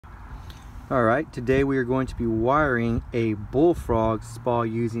Alright, today we are going to be wiring a Bullfrog Spa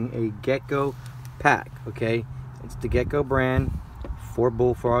using a Gecko Pack, okay? It's the Gecko brand for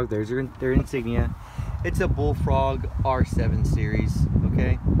Bullfrog. There's their insignia. It's a Bullfrog R7 series,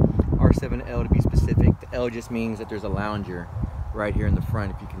 okay? R7L to be specific. The L just means that there's a lounger right here in the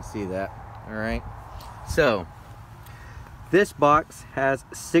front, if you can see that, alright? So, this box has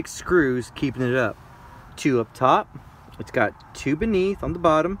 6 screws keeping it up. 2 up top. It's got 2 beneath on the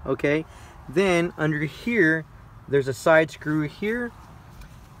bottom, okay? Then under here, there's a side screw here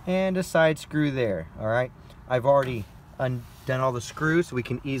and a side screw there, all right? I've already undone all the screws so we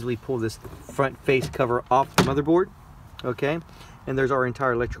can easily pull this front face cover off the motherboard, okay? And there's our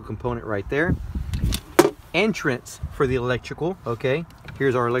entire electrical component right there. Entrance for the electrical, okay?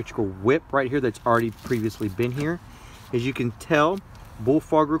 Here's our electrical whip right here that's already previously been here. As you can tell,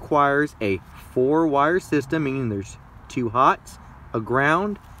 Bullfrog requires a 4-wire system, meaning there's 2 hots, a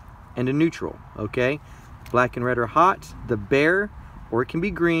ground, and a neutral, okay? Black and red are hot. The bear, or it can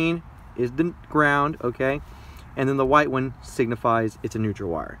be green, is the ground, okay? And then the white one signifies it's a neutral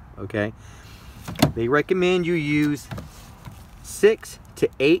wire, okay? They recommend you use 6 to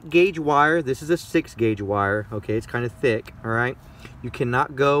 8 gauge wire. This is a 6 gauge wire, okay? It's kind of thick, all right? You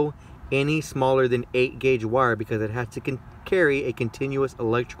cannot go any smaller than 8 gauge wire because it has to carry a continuous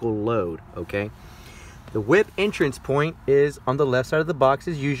electrical load, okay? The whip entrance point is on the left side of the box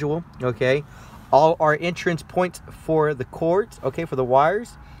as usual, okay? All our entrance points for the cords, okay, for the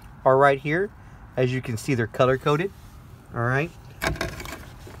wires are right here. As you can see, they're color coded, all right?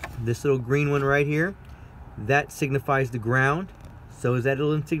 This little green one right here, that signifies the ground. So is that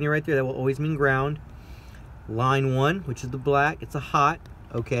little insignia right there, that will always mean ground. Line 1, which is the black, it's a hot,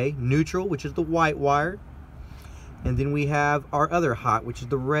 okay? Neutral, which is the white wire. And then we have our other hot, which is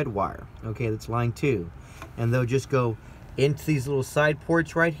the red wire, okay? That's line 2. And they'll just go into these little side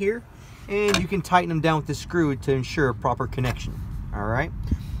ports right here, and you can tighten them down with the screw to ensure proper connection, all right?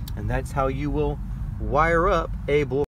 And that's how you will wire up a Bullfrog.